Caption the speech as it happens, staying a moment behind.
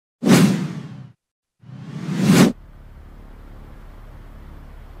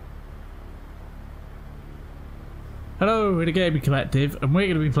Hello, we're the Gaming Collective, and we're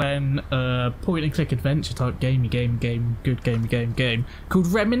going to be playing a point-and-click adventure type game called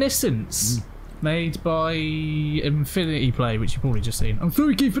Reminiscence, made by Infinity Play, which you've probably just seen. I'm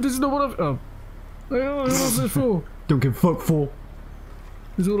sorry, Keith, but this is not what I've... Oh, what's this for? Don't give a fuck for.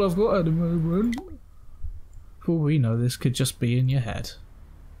 This is all I've got at the moment. For all we know, this could just be in your head.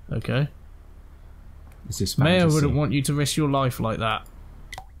 Okay? Is this Maya wouldn't want you to risk your life like that.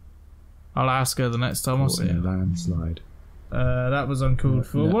 I'll ask her the next time I see her. Landslide. That was uncalled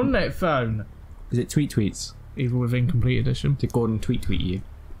for. No. Wasn't it, phone? Is it tweets? Even with incomplete edition. Did Gordon tweet you?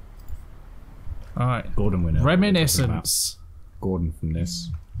 Alright. Gordon winner. Reminiscence. Gordon from this.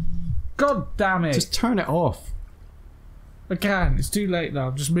 God damn it! Just turn it off. I can. It's too late now.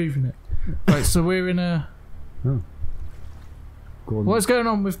 I'm just moving it. Right, so we're in a... Oh. Gordon. What's going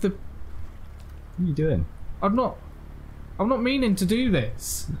on with the... What are you doing? I'm not meaning to do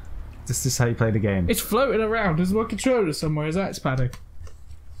this. This is how you play the game. It's floating around. There's my controller somewhere. Is that its padding?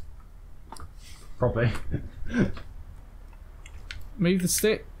 Probably. Move the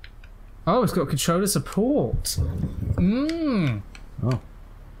stick. Oh, it's got controller support. Mmm. Oh.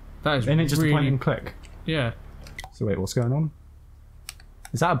 That is Isn't it just really... a point and click? Yeah. So wait, what's going on?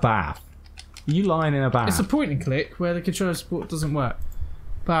 Is that a bath? Are you lying in a bath? It's a point and click where the controller support doesn't work.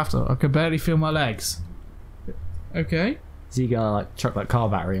 Bathtub. I can barely feel my legs. Okay. Is he gonna like chuck that car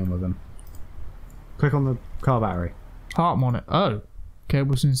battery in with him? Click on the car battery. Heart monitor. Oh.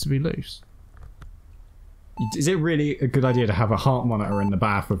 Cable seems to be loose. Is it really a good idea to have a heart monitor in the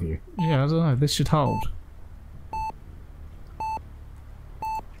bath with you? Yeah, I don't know. This should hold.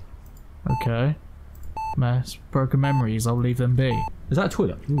 Okay. Mess. Broken memories. I'll leave them be. Is that a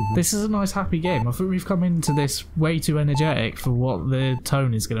toilet? This is a nice happy game. I think we've come into this way too energetic for what the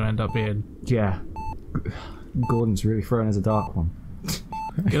tone is going to end up being. Yeah. Gordon's really throwing as a dark one.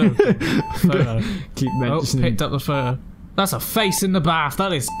 Get over photo. Keep mentioning. Oh, picked up the photo. That's a face in the bath.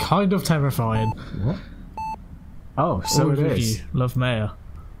 That is kind of terrifying. What? Oh, so Always it with is. you. Love Mayor.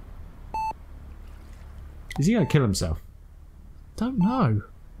 Is he gonna kill himself? Don't know.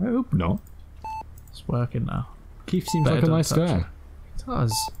 I hope not. It's working now. Keith seems Better like a don't nice touch guy. it. It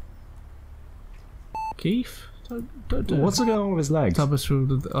does. Keith? Don't do What's it. going on with his legs? Tub us through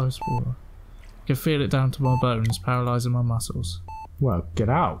the ice water. I can feel it down to my bones, paralysing my muscles. Well, get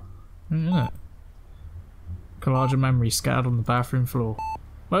out. Isn't it? Collage of memories scattered on the bathroom floor.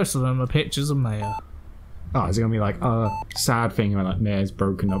 Most of them are pictures of Maya. Oh, is it gonna be like a sad thing when like Mayor's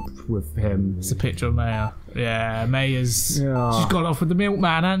broken up with him? It's a picture of Maya. Yeah, Maya's... Yeah. She's gone off with the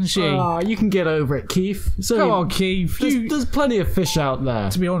milkman, hasn't she? Oh, you can get over it, Keith. So Come on, Keith. There's plenty of fish out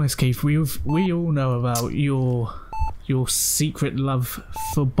there. To be honest, Keith, we all know about your secret love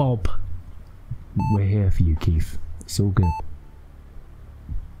for Bob. We're here for you, Keith. It's all good.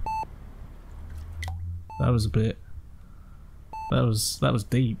 That was a bit. That was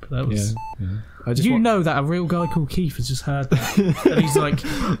deep. That was. Yeah. I just know that a real guy called Keith has just heard that, and he's like,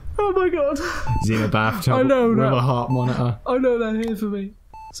 "Oh my god!" Is he in a bathtub I know with that. a heart monitor? I know they're here for me.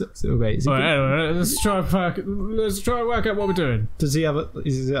 So wait, is he Alright, anyway, let's try and work out what we're doing. does he have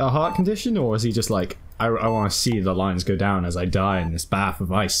is it a heart condition, or is he just like I want to see the lines go down as I die in this bath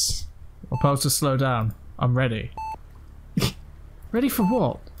of ice? I'm supposed to slow down. I'm ready. Ready for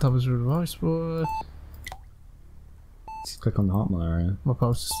what? That was advice, boy. Just click on the heart monitor. Yeah. I'm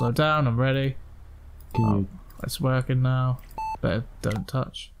supposed to slow down. I'm ready. Can It's working now. Better don't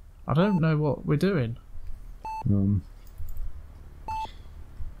touch. I don't know what we're doing. you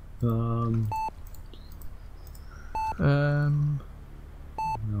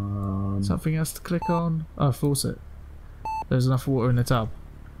Something else to click on? Oh, faucet. There's enough water in the tub.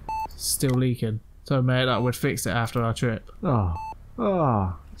 Still leaking. So mate, that would fix it after our trip.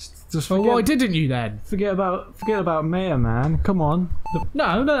 just Well, why didn't you then? forget about Mayor, man. Come on.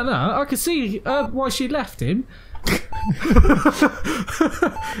 No. I could see why she left him.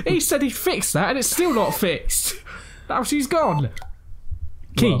 He said he'd fix that and it's still not fixed. Now she's gone.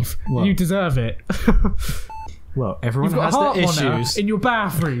 Keith, well. you deserve it. Well, everyone You've got has a heart their monitor issues. in your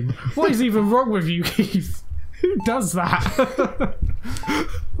bathroom. What is even wrong with you, Keith? Who does that?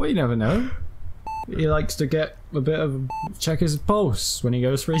 Well, you never know. He likes to get a bit of check his pulse when he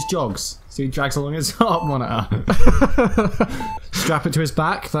goes for his jogs. So he drags along his heart monitor. Strap it to his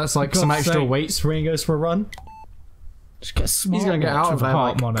back. That's like some extra weights when he goes for a run. Just get a smart He's gonna get out of there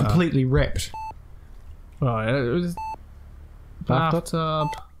heart like monitor. completely ripped. Right, it was bathtub.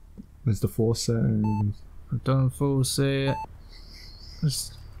 There's the faucet. I've done faucet.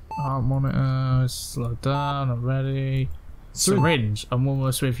 Just heart monitor. Slow down. I'm ready. Syringe. I'm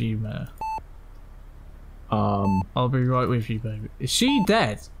almost with you, Mayor. I'll be right with you, baby. Is she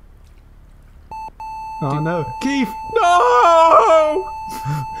dead? Oh no, Keith! No!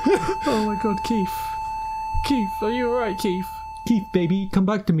 Oh my god, Keith. Keith, are you alright, Keith? Keith, baby, come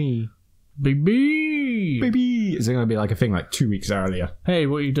back to me. Baby! Baby! Is it going to be like a thing like 2 weeks earlier? Hey,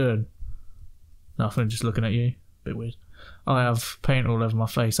 what are you doing? Nothing, just looking at you. Bit weird. I have paint all over my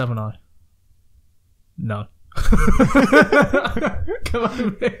face, haven't I? No. Come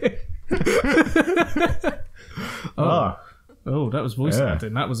on, mate. Oh, that was voice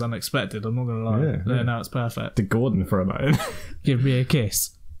acting. That was unexpected, I'm not going to lie. Yeah. Now it's perfect. To Gordon for a moment. Give me a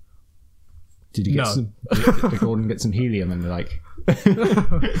kiss. Did you get some... Did Gordon get some helium and like... I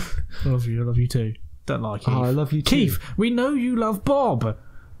love you too. Don't like Keith. Oh, I love you too. Keith, we know you love Bob.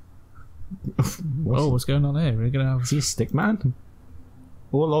 What's going on here? We're gonna have... Is he a stick man?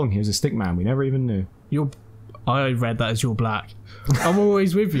 All along he was a stick man, we never even knew. I read that as you're black. I'm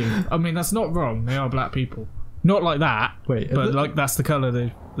always with you. I mean, that's not wrong. They are black people. Not like that. Wait, but like that's the colour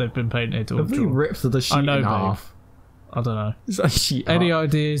they've been painted. Have we ripped the sheet in half? I don't know. Is that sheet Any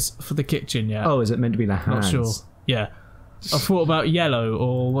ideas for the kitchen yet? Oh, is it meant to be the hands? Not sure. Yeah. I thought about yellow,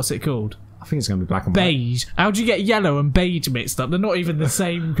 or what's it called? I think it's going to be black and white. Beige. How do you get yellow and beige mixed up? They're not even the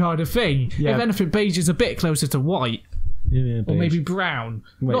same kind of thing. Yeah. If anything, beige is a bit closer to white. Yeah, or maybe brown.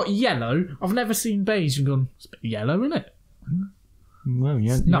 Wait. Not yellow. I've never seen beige and gone, it's a bit yellow, isn't it? Well,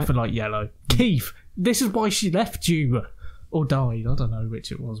 yeah. Nothing like yellow. Keith, this is why she left you. Or died. I don't know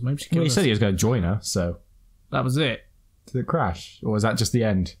which it was. Maybe she killed Well, he us. said he was going to join her, so... That was it. Did it crash? Or was that just the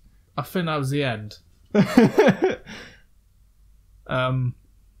end? I think that was the end. Right,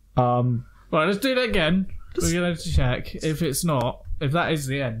 let's do that again. We're going to check. If it's not, if that is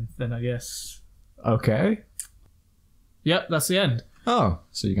the end, then I guess... Okay. Yep, that's the end. Oh,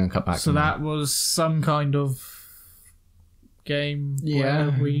 so you're going to cut back. So that was some kind of game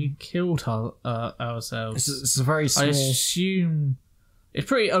where we killed ourselves. It's a very small... I assume... It's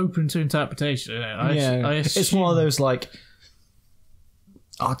pretty open to interpretation, isn't it? I assume... It's one of those, like,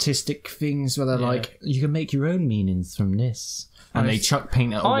 artistic things where they're like, you can make your own meanings from this. And they chuck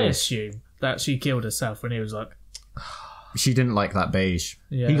paint at a wall. I assume that she killed herself when he was like... She didn't like that beige.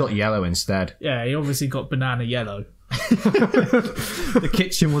 Yeah. He got yellow instead. Yeah, he obviously got banana yellow. The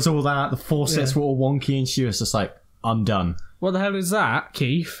kitchen was all that, the faucets were all wonky, and she was just like, I'm done. What the hell is that,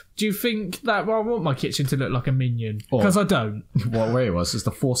 Keith? Do you think that I want my kitchen to look like a minion? Because I don't. What way it was is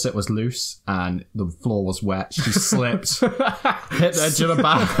the faucet was loose and the floor was wet. She slipped, hit the edge of the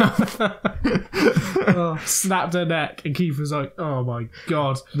bath, snapped her neck, and Keith was like, "Oh my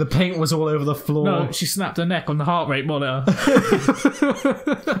god!" The paint was all over the floor. No, she snapped her neck on the heart rate monitor.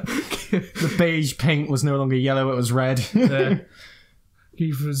 The beige paint was no longer yellow; it was red. Yeah.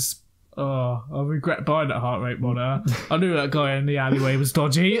 Keith was. Oh, I regret buying that heart rate monitor. I knew that guy in the alleyway was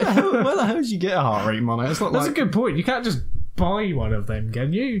dodgy. Where the hell did you get a heart rate monitor? It's not That's a good point. You can't just buy one of them,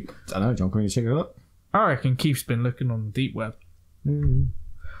 can you? I don't know, John. Can you check it up? I reckon Keith's been looking on the deep web.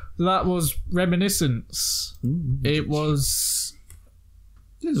 That was Reminiscence. It was...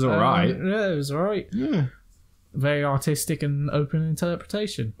 It was alright. Yeah, it was alright. Yeah. Very artistic and open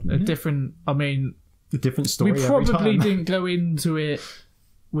interpretation. A different... I mean... A different story We probably didn't go into it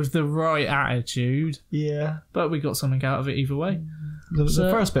with the right attitude. Yeah. But we got something out of it either way. The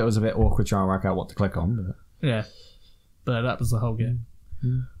first bit was a bit awkward trying to work out what to click on. But... Yeah. But that was the whole game.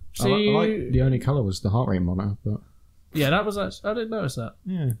 I like the only colour was the heart rate monitor. But... Yeah, that was actually... I didn't notice that.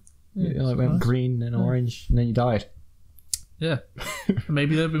 Yeah. It went green and orange and then you died. Yeah.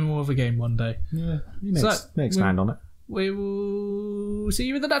 Maybe there'll be more of a game one day. Yeah. You may expand on it. We will see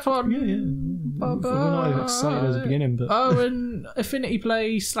you in the next one. Yeah. We're not as excited as the beginning, but... Oh, and Affinity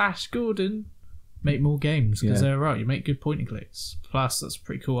Play / Gordon make more games, because they're right. You make good point and clicks. Plus, that's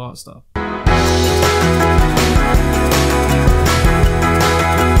pretty cool art style.